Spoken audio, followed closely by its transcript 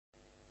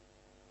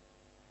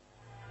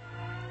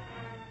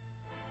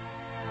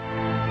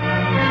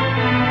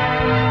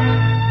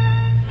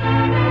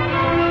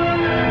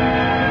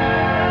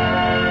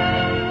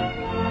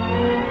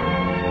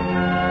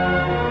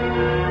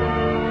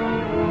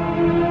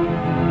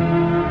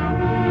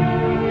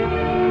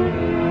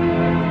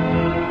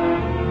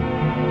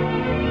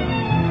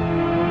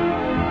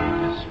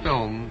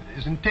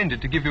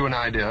intended to give you an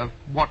idea of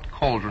what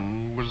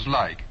Cauldron was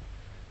like.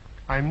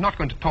 I'm not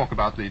going to talk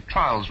about the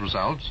trials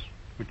results,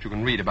 which you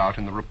can read about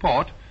in the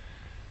report,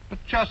 but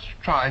just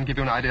try and give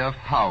you an idea of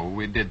how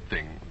we did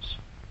things.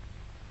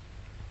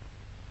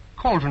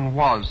 Cauldron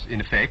was, in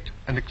effect,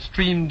 an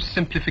extreme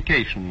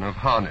simplification of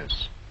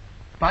harness.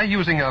 By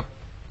using a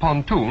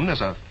pontoon as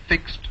a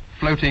fixed,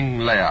 floating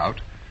layout,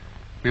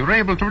 we were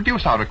able to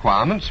reduce our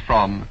requirements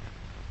from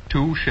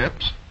 2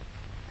 ships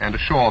and a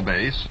shore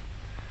base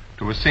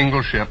to a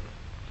single ship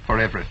for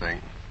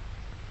everything.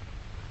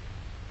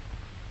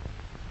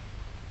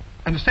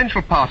 An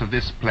essential part of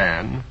this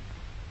plan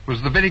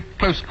was the very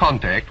close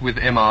contact with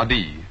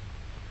MRD.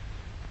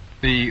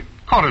 The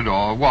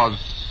corridor was,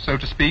 so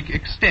to speak,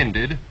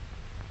 extended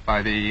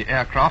by the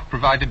aircraft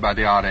provided by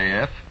the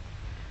RAF,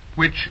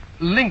 which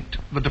linked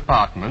the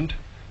department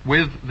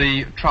with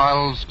the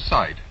trials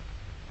site.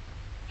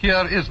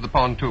 Here is the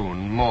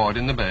pontoon moored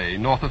in the bay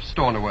north of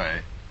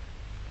Stornoway,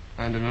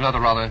 and in another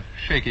rather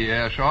shaky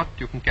air shot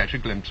you can catch a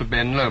glimpse of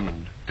Ben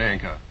Lomond at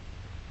anchor.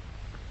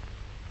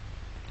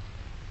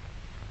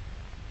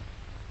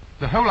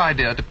 The whole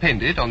idea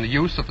depended on the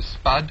use of a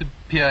spud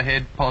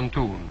pierhead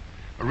pontoon,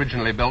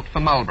 originally built for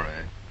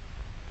Mulberry.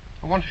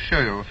 I want to show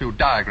you a few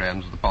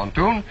diagrams of the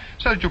pontoon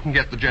so that you can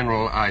get the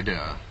general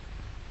idea.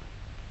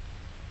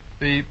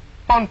 The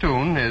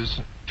pontoon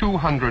is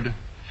 200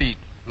 feet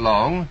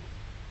long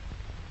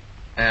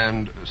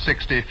and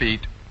 60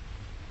 feet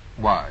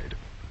wide,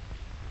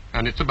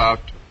 and it's about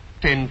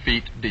 10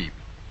 feet deep.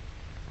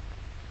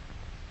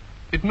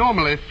 It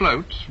normally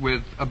floats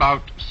with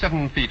about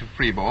 7 feet of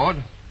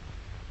freeboard,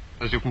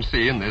 as you can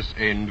see in this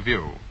end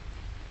view.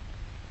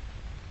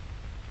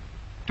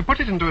 To put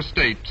it into a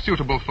state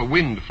suitable for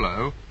wind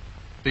flow,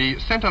 the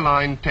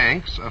centerline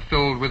tanks are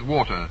filled with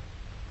water,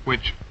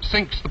 which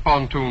sinks the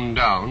pontoon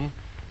down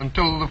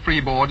until the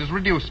freeboard is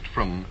reduced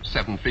from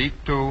 7 feet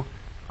to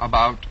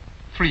about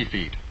 3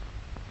 feet.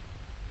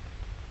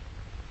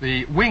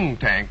 The wing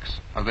tanks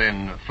are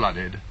then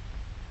flooded.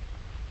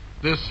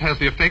 This has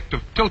the effect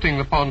of tilting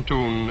the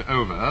pontoon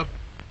over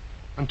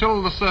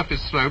until the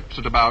surface slopes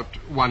at about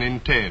 1 in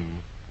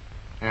 10,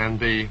 and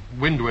the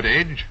windward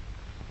edge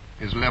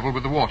is level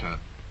with the water.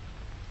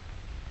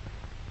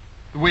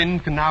 The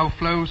wind can now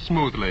flow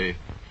smoothly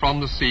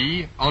from the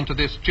sea onto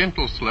this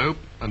gentle slope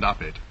and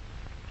up it.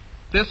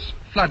 This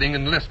flooding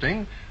and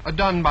listing are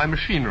done by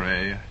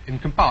machinery in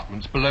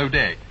compartments below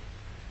deck.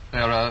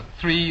 There are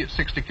 3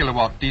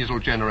 60-kilowatt diesel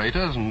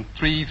generators and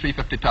 3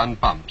 350-ton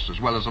pumps, as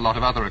well as a lot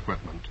of other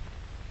equipment.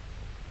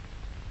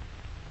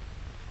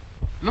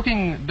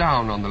 Looking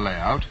down on the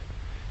layout,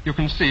 you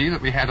can see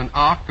that we had an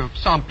arc of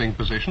sampling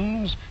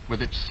positions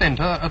with its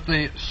center at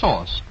the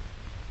source,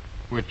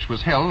 which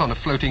was held on a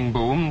floating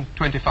boom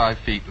 25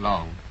 feet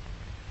long.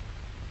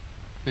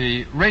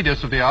 The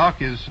radius of the arc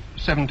is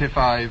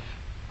 75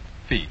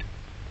 feet,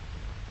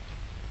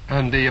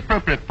 and the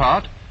appropriate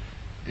part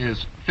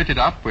is fitted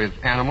up with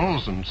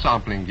animals and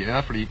sampling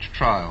gear for each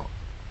trial.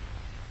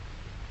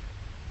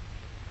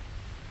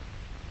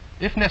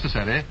 If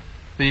necessary,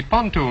 the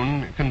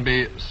pontoon can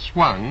be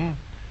swung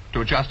to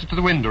adjust it to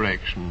the wind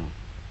direction.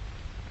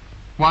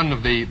 One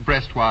of the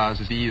breast wires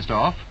is eased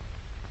off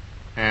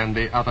and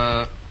the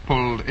other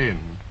pulled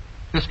in.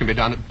 This can be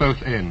done at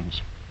both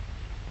ends.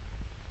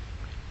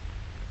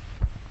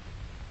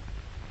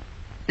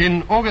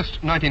 In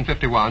August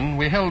 1951,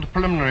 we held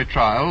preliminary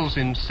trials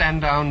in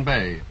Sandown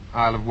Bay,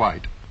 Isle of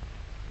Wight.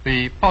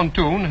 The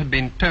pontoon had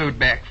been towed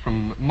back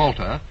from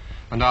Malta,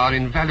 and our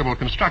invaluable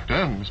constructor,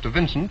 Mr.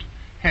 Vincent,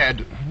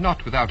 had,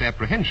 not without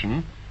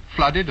apprehension,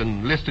 flooded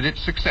and listed it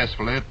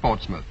successfully at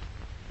Portsmouth.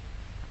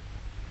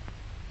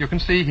 You can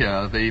see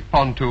here the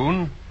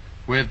pontoon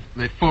with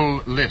the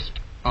full list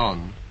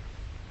on,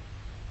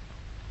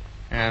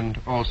 and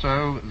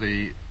also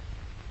the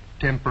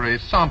temporary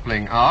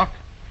sampling arc,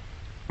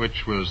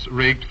 which was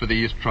rigged for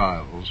these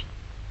trials.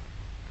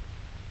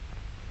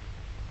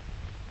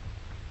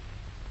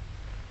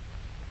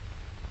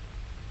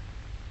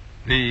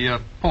 The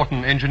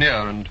Porton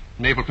engineer and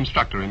naval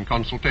constructor in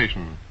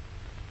consultation.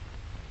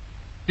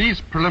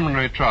 These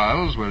preliminary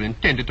trials were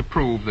intended to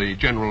prove the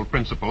general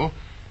principle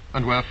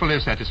and were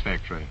fully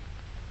satisfactory.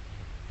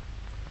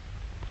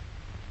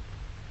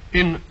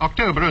 In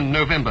October and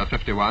November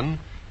 51,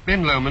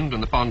 Ben Lomond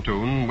and the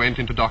pontoon went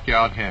into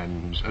dockyard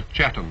hands at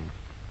Chatham.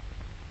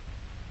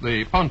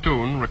 The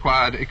pontoon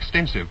required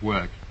extensive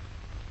work,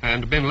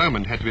 and Ben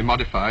Lomond had to be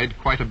modified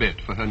quite a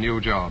bit for her new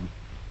job.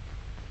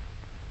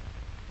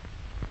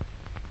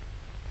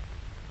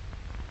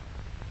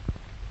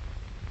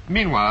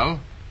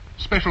 Meanwhile,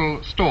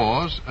 special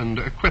stores and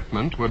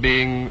equipment were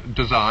being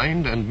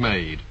designed and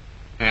made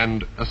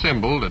and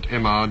assembled at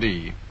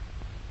MRD.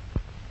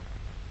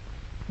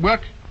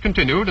 Work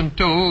continued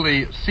until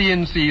the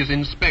CNC's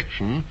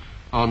inspection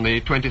on the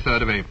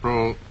 23rd of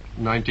April,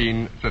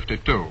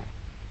 1952.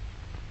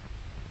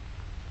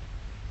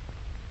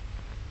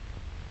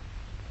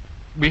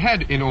 We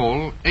had in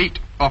all 8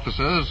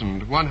 officers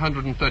and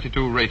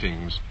 132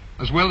 ratings,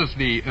 as well as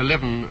the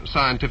 11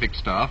 scientific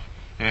staff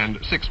and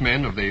 6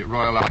 men of the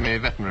Royal Army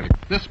Veterinary.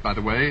 This, by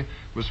the way,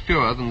 was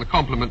fewer than the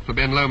complement for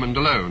Ben Lomond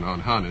alone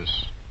on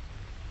harness.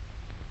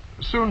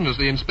 As soon as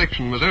the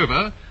inspection was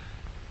over,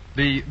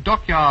 the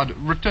dockyard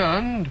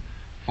returned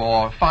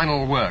for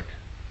final work,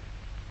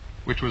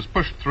 which was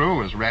pushed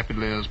through as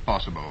rapidly as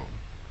possible.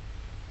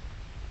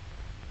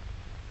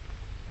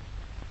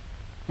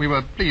 We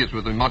were pleased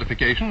with the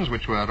modifications,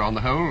 which were, on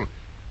the whole,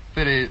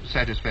 very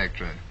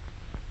satisfactory.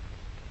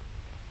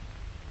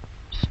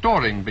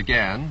 Storing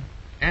began,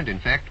 and in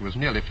fact was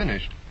nearly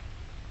finished,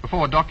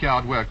 before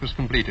dockyard work was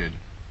completed.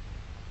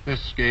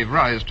 This gave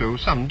rise to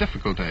some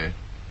difficulty.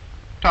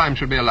 Time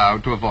should be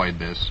allowed to avoid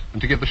this,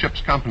 and to give the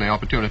ship's company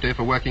opportunity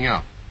for working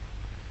up.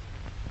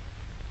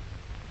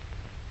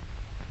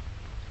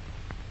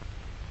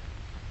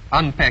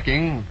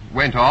 Unpacking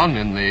went on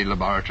in the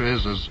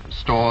laboratories as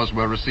stores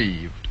were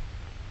received.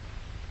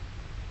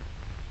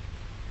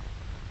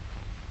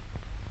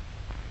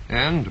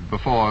 And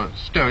before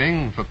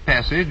stowing for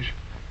passage,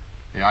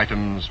 the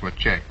items were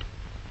checked.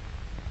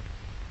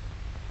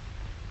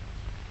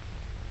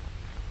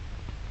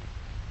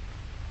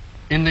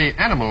 In the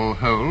animal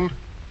hold,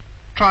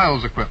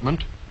 trials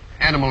equipment,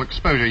 animal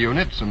exposure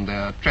units and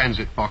their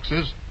transit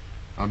boxes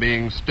are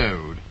being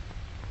stowed.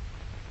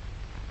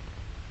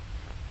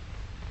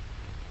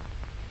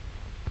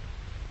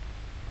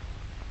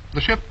 The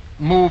ship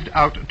moved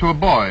out to a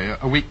buoy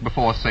a week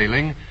before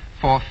sailing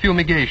for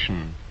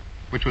fumigation,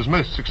 which was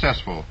most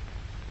successful.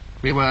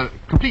 We were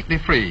completely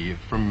free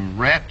from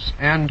rats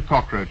and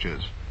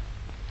cockroaches.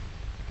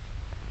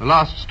 The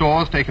last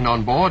stores taken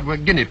on board were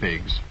guinea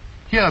pigs,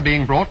 here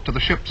being brought to the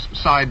ship's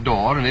side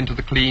door and into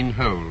the clean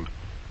hold.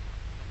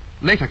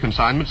 Later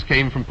consignments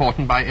came from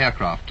Porton by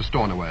aircraft to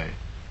Stornoway.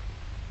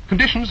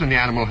 Conditions in the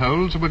animal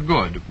holds were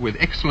good, with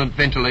excellent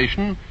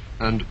ventilation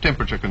and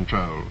temperature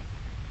control.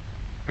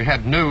 We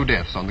had no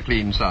deaths on the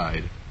clean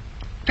side.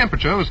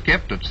 Temperature was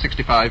kept at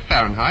 65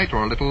 Fahrenheit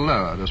or a little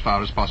lower as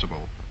far as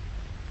possible.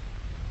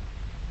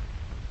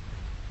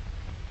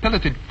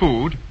 Pelleted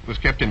food was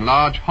kept in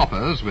large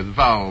hoppers with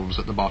valves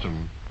at the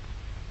bottom.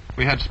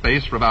 We had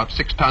space for about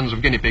 6 tons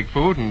of guinea pig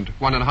food and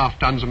 1.5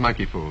 tons of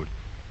monkey food.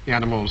 The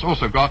animals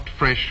also got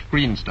fresh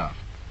green stuff.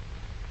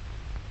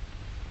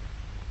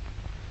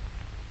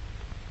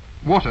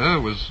 Water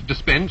was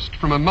dispensed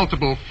from a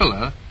multiple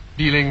filler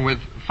dealing with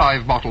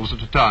 5 bottles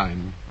at a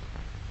time.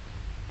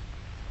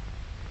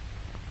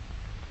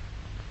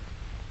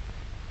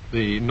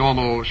 The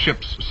normal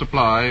ship's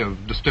supply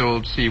of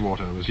distilled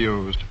seawater was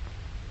used.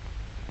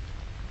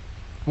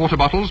 Water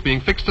bottles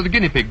being fixed to the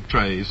guinea pig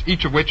trays,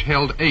 each of which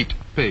held 8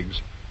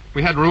 pigs.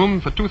 We had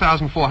room for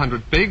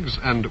 2,400 pigs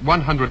and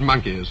 100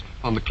 monkeys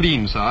on the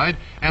clean side,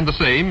 and the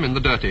same in the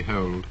dirty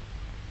hold.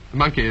 The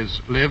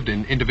monkeys lived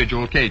in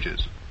individual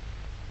cages.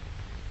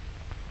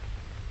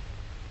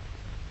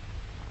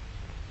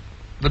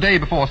 The day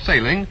before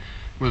sailing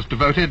was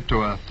devoted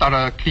to a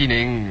thorough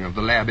cleaning of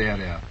the lab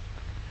area,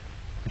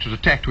 which was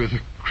attacked with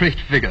great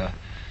vigor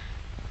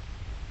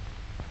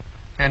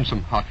and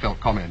some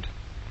heartfelt comment.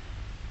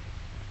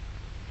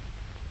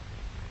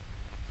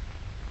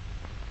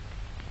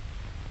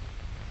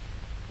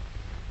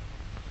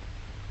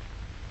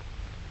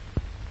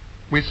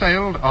 We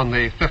sailed on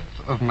the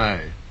 5th of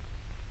May,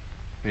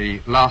 the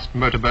last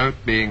motorboat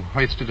being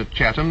hoisted at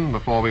Chatham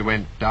before we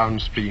went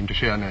downstream to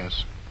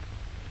Sheerness.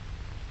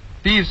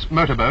 These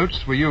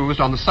motorboats were used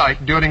on the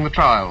site during the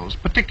trials,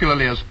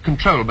 particularly as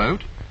control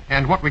boat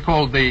and what we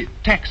called the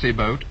taxi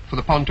boat for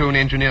the pontoon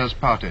engineers'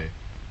 party.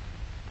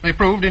 They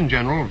proved, in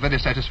general, very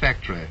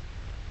satisfactory,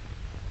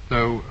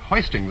 though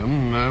hoisting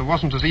them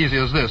wasn't as easy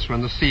as this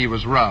when the sea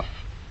was rough,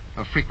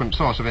 a frequent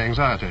source of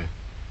anxiety.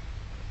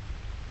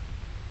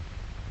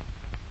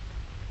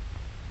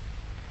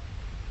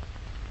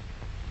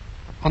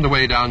 On the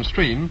way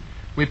downstream,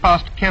 we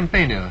passed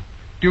Campania,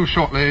 due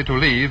shortly to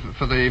leave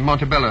for the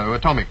Montebello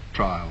atomic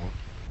trial.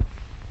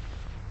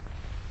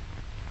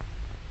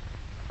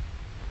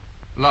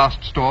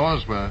 Last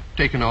stores were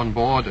taken on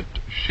board at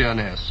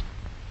Sheerness,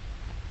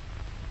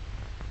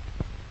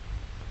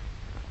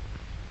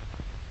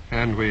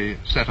 and we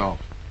set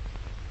off.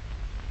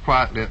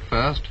 Quietly at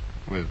first,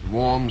 with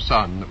warm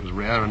sun that was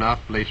rare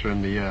enough later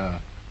in the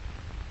year.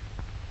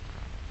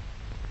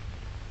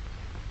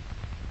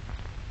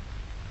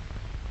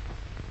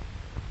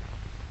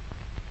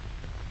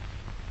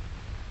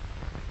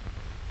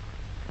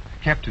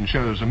 The captain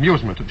shows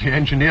amusement at the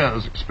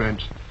engineer's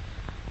expense.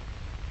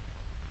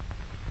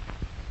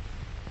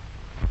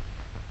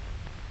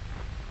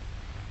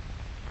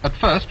 At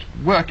first,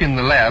 work in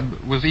the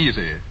lab was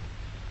easy,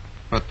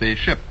 but the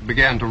ship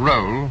began to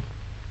roll,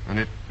 and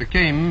it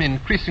became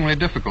increasingly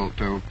difficult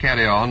to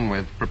carry on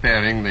with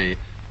preparing the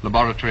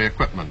laboratory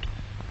equipment.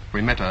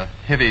 We met a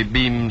heavy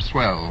beam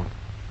swell.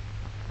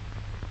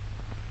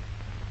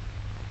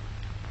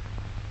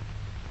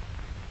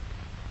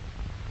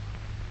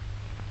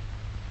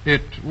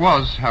 It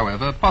was,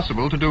 however,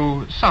 possible to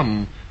do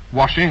some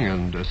washing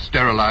and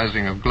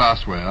sterilizing of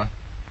glassware,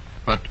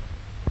 but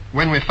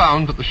when we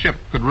found that the ship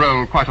could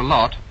roll quite a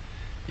lot,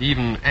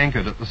 even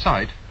anchored at the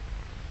site,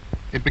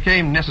 it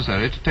became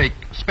necessary to take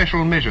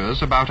special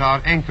measures about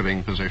our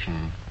anchoring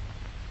position.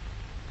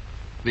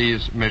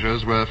 These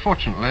measures were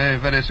fortunately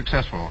very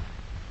successful.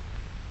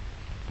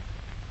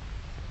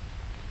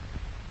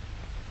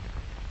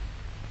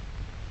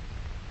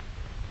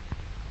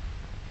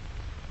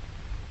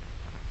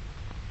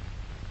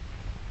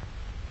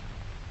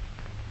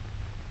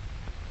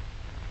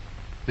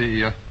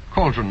 The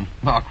Cauldron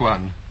Mark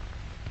I,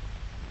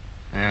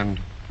 and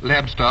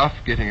lab staff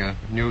getting a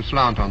new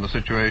slant on the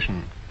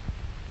situation.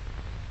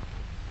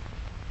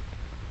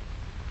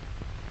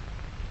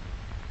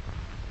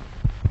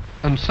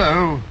 And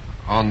so,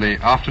 on the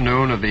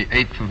afternoon of the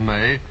 8th of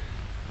May,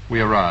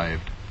 we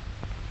arrived.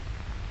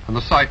 And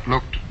the site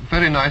looked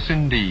very nice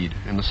indeed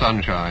in the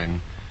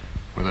sunshine,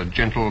 with a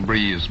gentle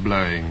breeze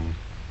blowing,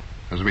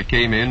 as we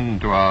came in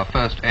to our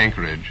first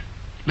anchorage.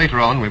 Later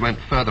on we went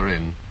further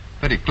in,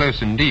 very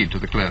close indeed to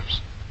the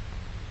cliffs.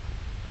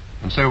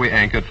 And so we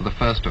anchored for the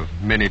first of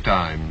many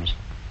times.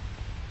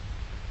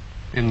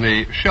 In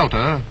the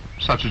shelter,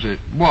 such as it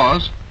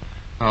was,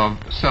 of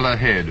Cellar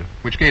Head,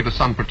 which gave us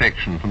some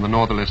protection from the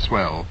northerly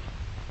swell.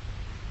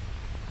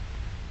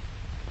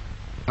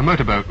 A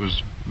motorboat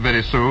was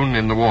very soon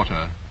in the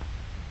water.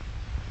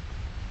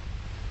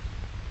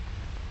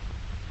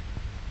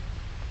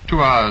 2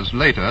 hours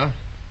later,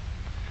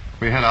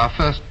 we had our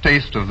first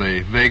taste of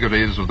the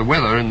vagaries of the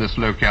weather in this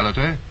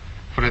locality,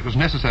 for it was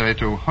necessary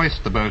to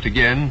hoist the boat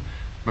again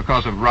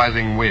because of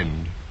rising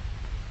wind.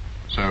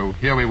 So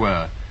here we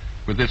were,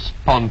 with this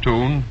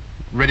pontoon,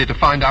 ready to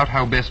find out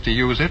how best to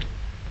use it,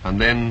 and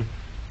then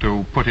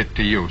to put it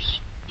to use.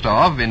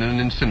 In an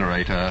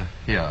incinerator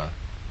here.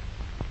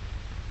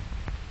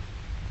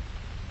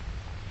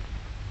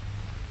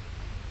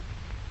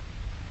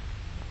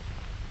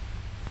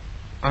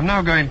 I'm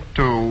now going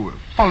to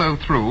follow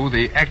through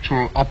the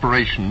actual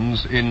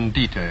operations in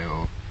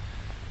detail.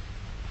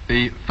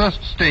 The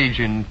first stage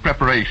in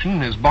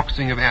preparation is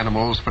boxing of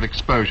animals for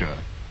exposure.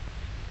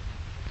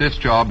 This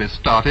job is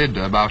started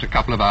about a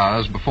couple of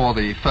hours before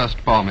the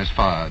first bomb is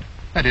fired.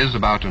 That is,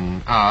 about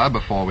an hour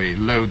before we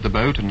load the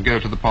boat and go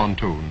to the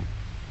pontoon.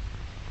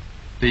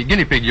 The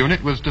guinea pig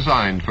unit was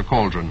designed for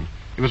Cauldron.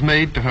 It was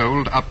made to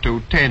hold up to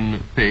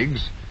 10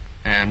 pigs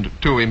and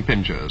 2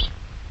 impingers.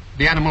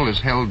 The animal is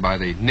held by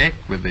the neck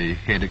with the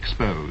head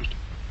exposed.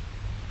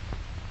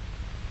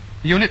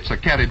 The units are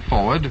carried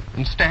forward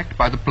and stacked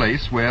by the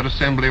place where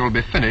assembly will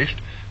be finished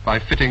by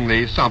fitting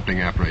the sampling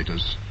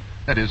apparatus,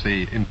 that is,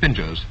 the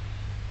impingers,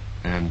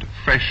 and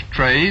fresh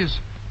trays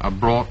are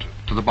brought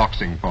to the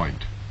boxing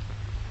point.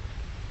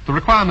 The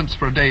requirements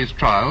for a day's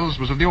trials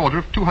was of the order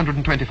of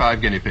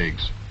 225 guinea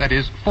pigs, that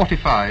is,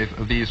 45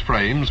 of these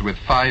frames with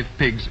 5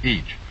 pigs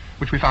each,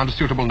 which we found a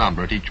suitable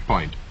number at each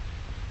point.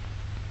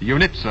 The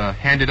units are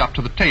handed up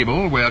to the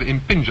table where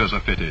impingers are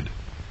fitted.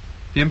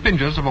 The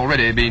impingers have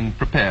already been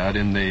prepared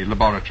in the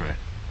laboratory.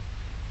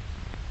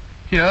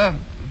 Here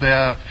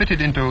they're fitted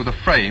into the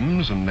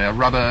frames and their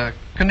rubber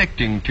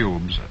connecting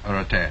tubes are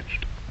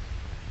attached.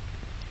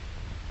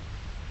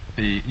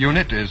 The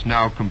unit is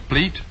now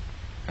complete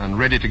and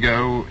ready to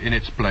go in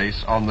its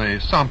place on the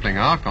sampling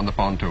ark on the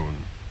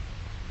pontoon.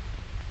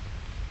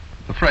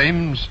 The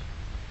frames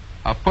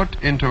are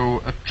put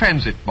into a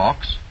transit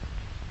box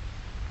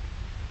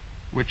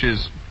which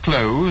is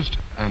closed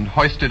and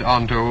hoisted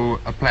onto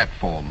a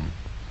platform.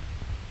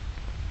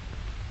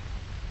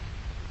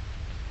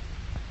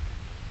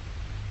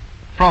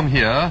 From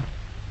here,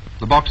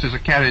 the boxes are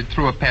carried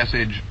through a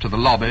passage to the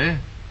lobby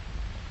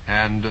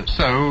and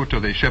so to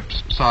the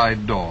ship's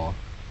side door.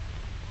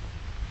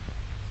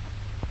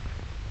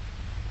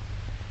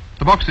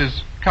 The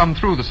boxes come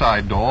through the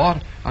side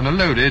door and are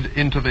loaded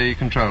into the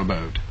control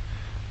boat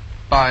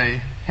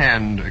by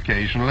hand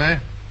occasionally,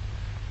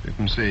 you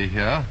can see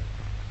here,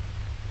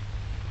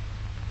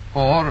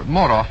 or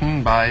more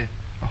often by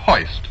a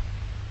hoist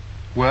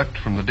worked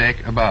from the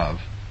deck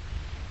above.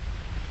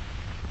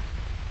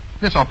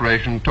 This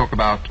operation took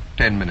about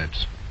 10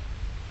 minutes.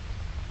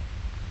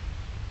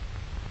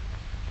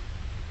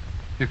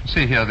 You can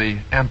see here the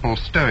ample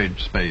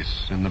stowage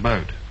space in the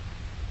boat.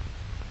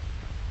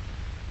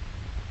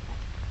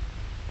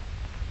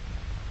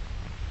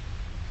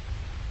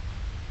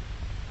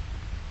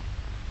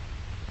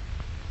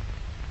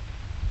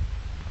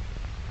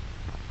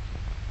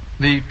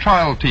 The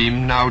trial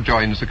team now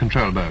joins the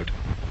control boat.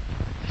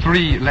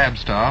 3 lab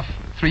staff,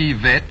 3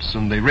 vets,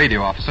 and the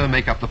radio officer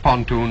make up the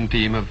pontoon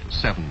team of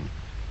 7.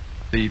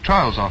 The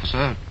trials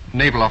officer,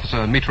 naval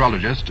officer, and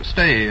meteorologist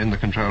stay in the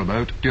control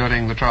boat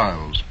during the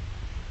trials.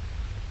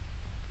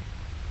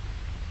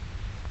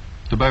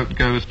 The boat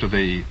goes to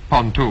the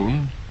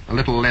pontoon, a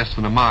little less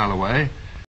than a mile away,